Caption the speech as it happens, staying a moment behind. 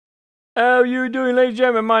How you doing, ladies and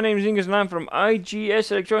gentlemen? My name is Ingus and I'm from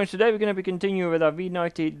IGS Electronics. Today we're going to be continuing with our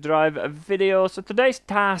V90 Drive video. So today's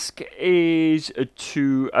task is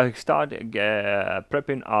to start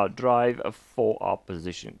prepping our drive for our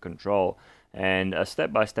position control. And a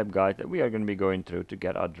step-by-step guide that we are going to be going through to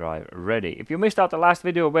get our drive ready. If you missed out the last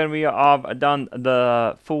video when we have done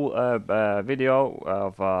the full video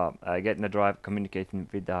of getting the drive communicating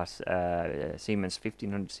with our Siemens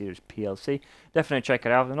 1500 series PLC, definitely check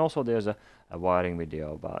it out. And also there's a wiring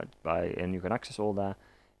video and you can access all that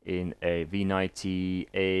in a V90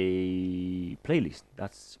 playlist.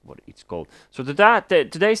 That's what it's called. So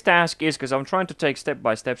today's task is, because I'm trying to take step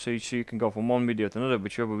by step so you can go from one video to another,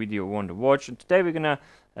 whichever video you want to watch. And today we're gonna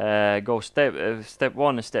go step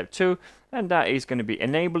 1 and step 2, and that is going to be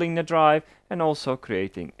enabling the drive and also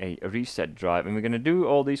creating a reset drive. And we're going to do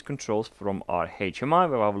all these controls from our HMI.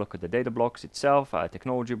 We'll have a look at the data blocks itself,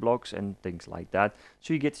 technology blocks and things like that,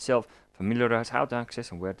 so you get yourself familiarized how to access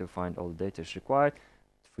and where to find all the data is required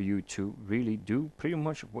for you to really do pretty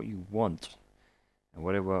much what you want and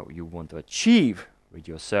whatever you want to achieve with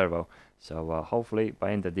your servo. So hopefully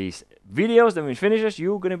by end of these videos, then we finish this,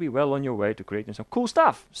 you're going to be well on your way to creating some cool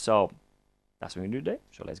stuff. So that's what we do today.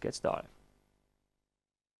 So let's get started.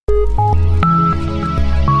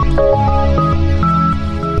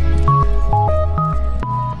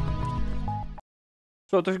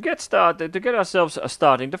 So to get started, to get ourselves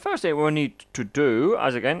starting, the first thing we need to do,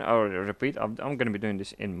 as again, I'll repeat, I'm going to be doing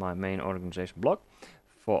this in my main organization block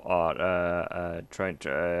for our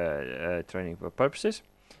training purposes.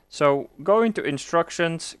 So go into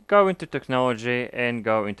instructions, go into technology, and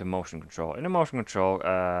go into motion control. In the motion control,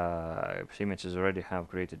 Siemens has already have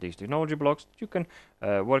created these technology blocks that you can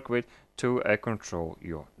work with to control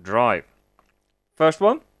your drive. First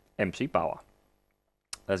one, MC power.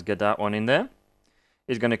 Let's get that one in there.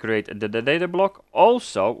 It's going to create the data block.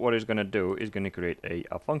 Also, what it's going to do is going to create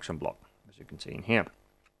a function block, as you can see in here.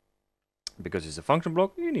 Because it's a function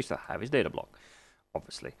block, you need to have its data block,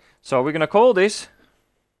 obviously. So we're going to call this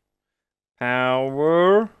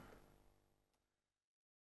power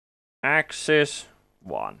axis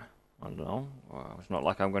 1. I don't know, it's not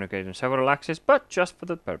like I'm going to create in several axes, but just for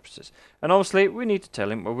the purposes. And obviously we need to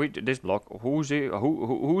tell him this block who's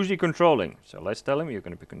he controlling. So let's tell him you're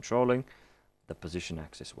going to be controlling the position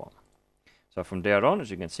axis 1. So from there on, as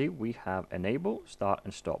you can see, we have enable, start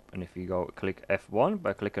and stop. And if you go click F1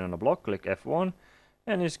 by clicking on a block, click F1,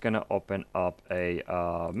 and it's gonna open up a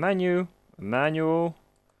manual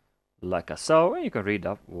like so, and you can read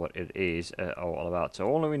up what it is all about. So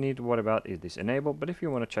all we need to worry about is this enable, but if you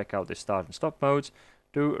want to check out the start and stop modes,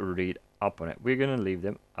 do read up on it. We're gonna leave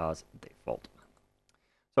them as default.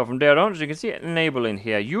 So from there on, as you can see, enable in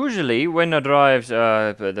here. Usually, when the drives,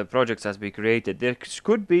 the projects has been created, there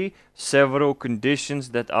could be several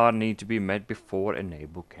conditions that need to be met before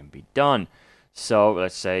enable can be done. So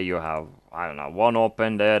let's say you have, I don't know, one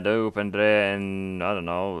open there, two open there, and I don't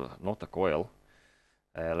know, not a coil.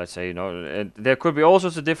 Let's say, you know, there could be all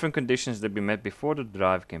sorts of different conditions that be met before the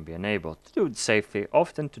drive can be enabled. To do with safety,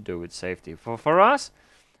 often to do with safety. For us,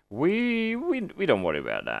 we don't worry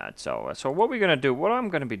about that. So what we're gonna do, what I'm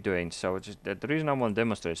gonna be doing, so just the reason I want to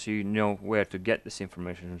demonstrate so you know where to get this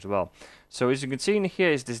information as well. So as you can see in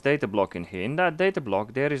here is this data block in here. In that data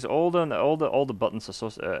block there is all the buttons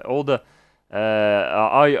associated, all the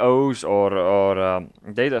IOs or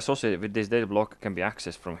data associated with this data block can be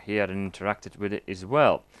accessed from here and interacted with it as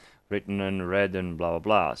well. Written and read and blah blah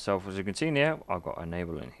blah. So as you can see in here, I've got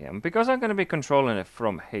enable in here. And because I'm gonna be controlling it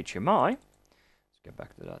from HMI, get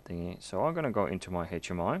back to that thingy. So I'm gonna go into my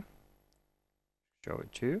HMI, show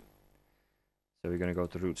it to you. So we're gonna go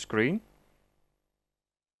to root screen,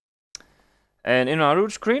 and in our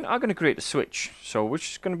root screen I'm gonna create a switch, so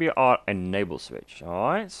which is gonna be our enable switch.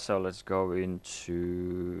 Alright, so let's go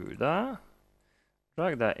into that,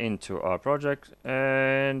 drag that into our project,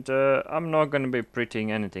 and I'm not gonna be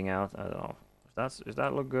printing anything out. I don't know, does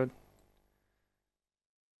that look good?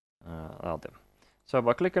 That'll do. So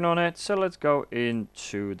by clicking on it, so let's go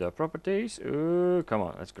into the properties. Ooh, come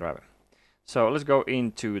on, let's grab it. So let's go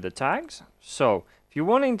into the tags. So if you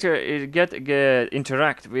want to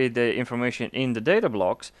interact with the information in the data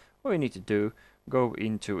blocks, what you need to do, go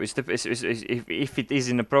into if it is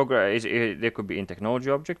in a program, there could be in technology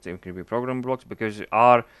objects, there could be programming blocks, because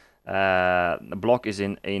our block is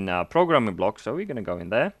in programming blocks. So we're gonna go in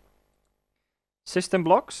there, system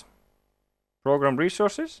blocks, program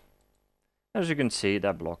resources. As you can see,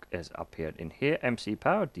 that block is appeared in here, MC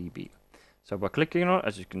Power DB. So by clicking on it,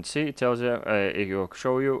 as you can see, it tells you, it will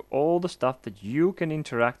show you all the stuff that you can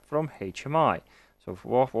interact from HMI. So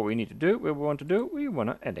for what we need to do, we want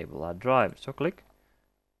to enable that drive. So click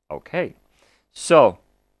Okay. So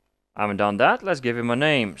I haven't done that. Let's give him a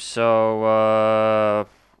name. So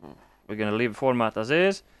we're gonna leave the format as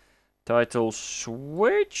is. Title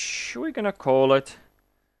switch. We're gonna call it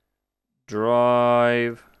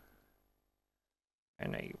drive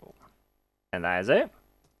enable, and that is it.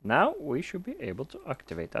 Now we should be able to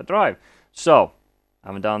activate that drive. So I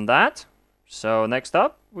haven't done that. So next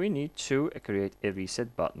up, we need to create a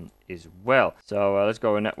reset button as well. So let's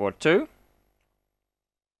go in network 2.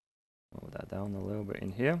 Move that down a little bit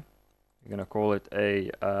in here. We're gonna call it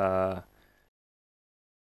a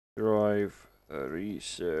drive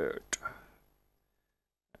reset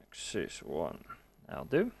access 1. That'll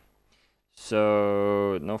do.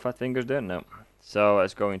 So no fat fingers there, no. So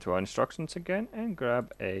let's go into our instructions again and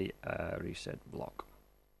grab a reset block.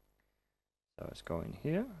 So let's go in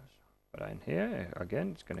here. But in here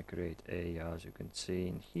again, it's going to create a, as you can see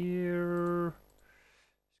in here,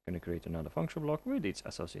 it's going to create another function block with its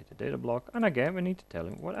associated data block. And again, we need to tell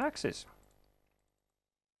him what axis.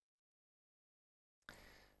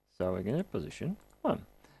 So we're going to position 1.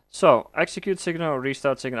 So execute signal,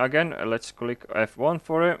 restart signal. Again, let's click F1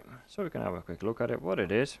 for it, so we can have a quick look at it, what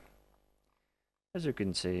it is. As you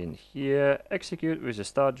can see in here, execute with a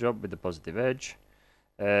start job with the positive edge.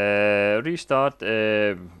 Restart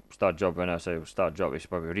start job. When I say start job, is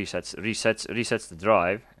probably resets the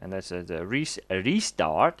drive, and that's a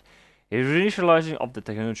restart is initializing of the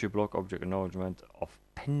technology block object acknowledgement of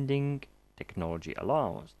pending technology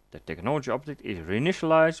allowance. The technology object is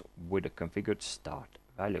reinitialized with the configured start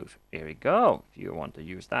values. Here we go. If you want to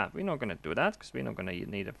use that, we're not going to do that because we're not going to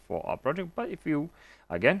need it for our project. But if you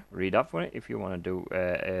again read up for it, if you want to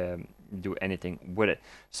do anything with it.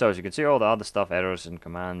 So as you can see, all the other stuff, errors and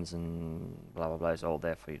commands and blah blah blah, is all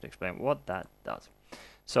there for you to explain what that does.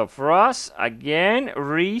 So for us, again,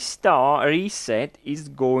 reset is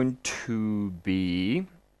going to be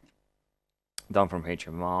done from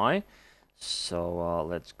HMI. So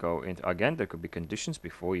let's go into, again, there could be conditions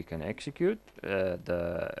before you can execute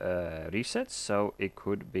the resets. So it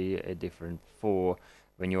could be a different for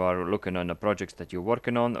when you are looking on the projects that you're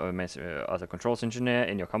working on, or as a controls engineer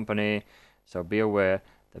in your company. So be aware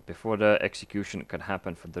that before the execution can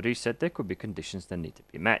happen for the reset, there could be conditions that need to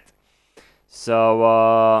be met.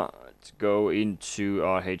 So let's go into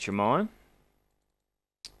our HMI.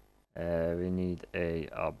 We need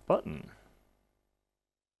a button.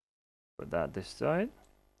 Put that this side,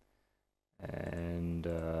 and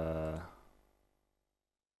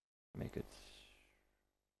make it,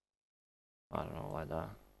 I don't know, like that.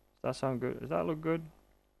 Does that sound good? Does that look good?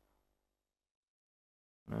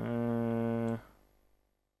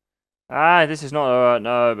 This is not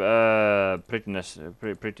prettiness,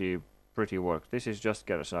 pretty work. This is just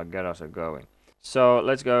get us going. So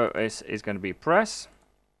let's go. It's going to be press.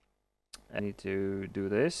 I need to do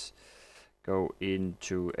this. Go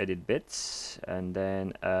into edit bits and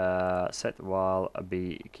then set while a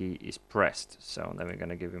B key is pressed. So then we're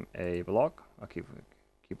gonna give him a block. I keep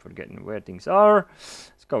forgetting where things are.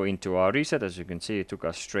 Let's go into our reset. As you can see, it took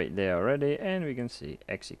us straight there already, and we can see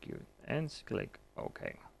execute and click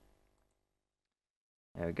OK.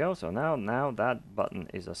 There we go. So now that button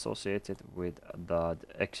is associated with that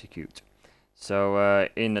execute. So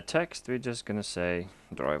in the text, we're just gonna say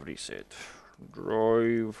drive reset.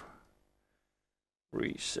 Drive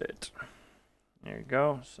reset. There you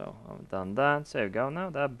go. So I've done that. So there we go. Now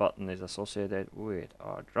that button is associated with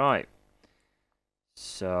our drive.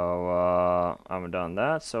 So I've done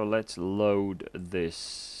that. So let's load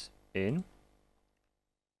this in.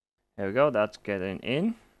 There we go. That's getting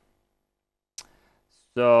in.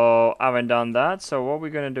 So I haven't done that. So what we're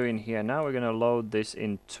gonna do in here now, we're gonna load this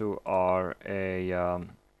into our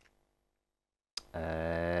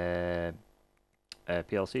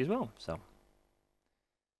PLC as well.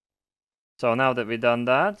 So now that we've done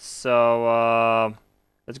that, so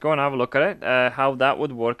let's go and have a look at it, how that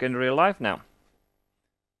would work in real life now.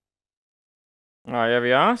 Alright, here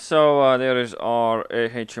we are. So there is our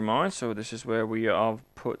HMI. So this is where we have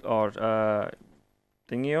put our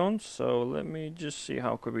thingy on. So let me just see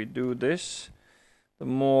how could we do this the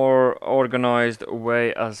more organized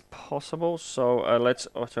way as possible. So let's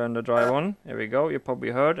turn the drive on. Here we go. You probably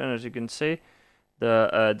heard, and as you can see,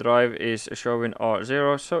 the drive is showing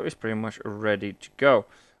R0, so it's pretty much ready to go.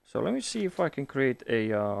 So let me see if I can create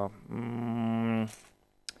a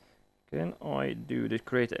can I do this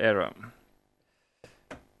create error?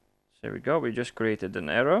 So there we go, we just created an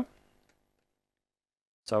error.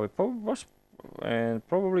 So we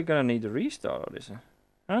probably gonna need a restart of this.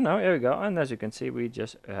 Oh no, here we go, and as you can see, we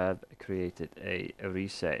just have created a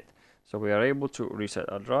reset. So we are able to reset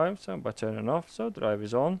our drive, so by turning off, so drive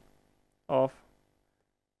is on, off,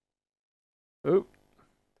 Oop.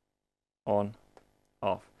 On,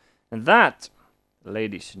 off. And that,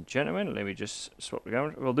 ladies and gentlemen, let me just swap the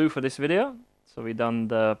camera. We'll do for this video. So we done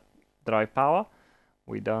the drive power.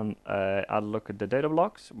 We done had a look at the data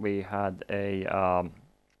blocks. We had a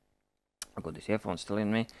I've got this earphone still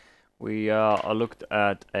in me. We looked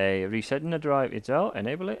at a resetting the drive itself,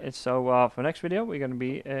 enable it. And so for next video, we're going to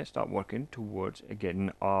be start working towards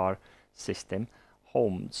getting our system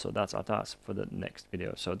home. So that's our task for the next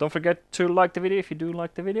video. So don't forget to like the video if you do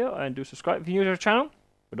like the video, and do subscribe if you're new to the channel.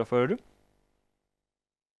 Without further ado,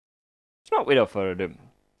 it's not without further ado.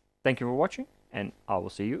 Thank you for watching, and I will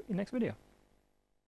see you in the next video.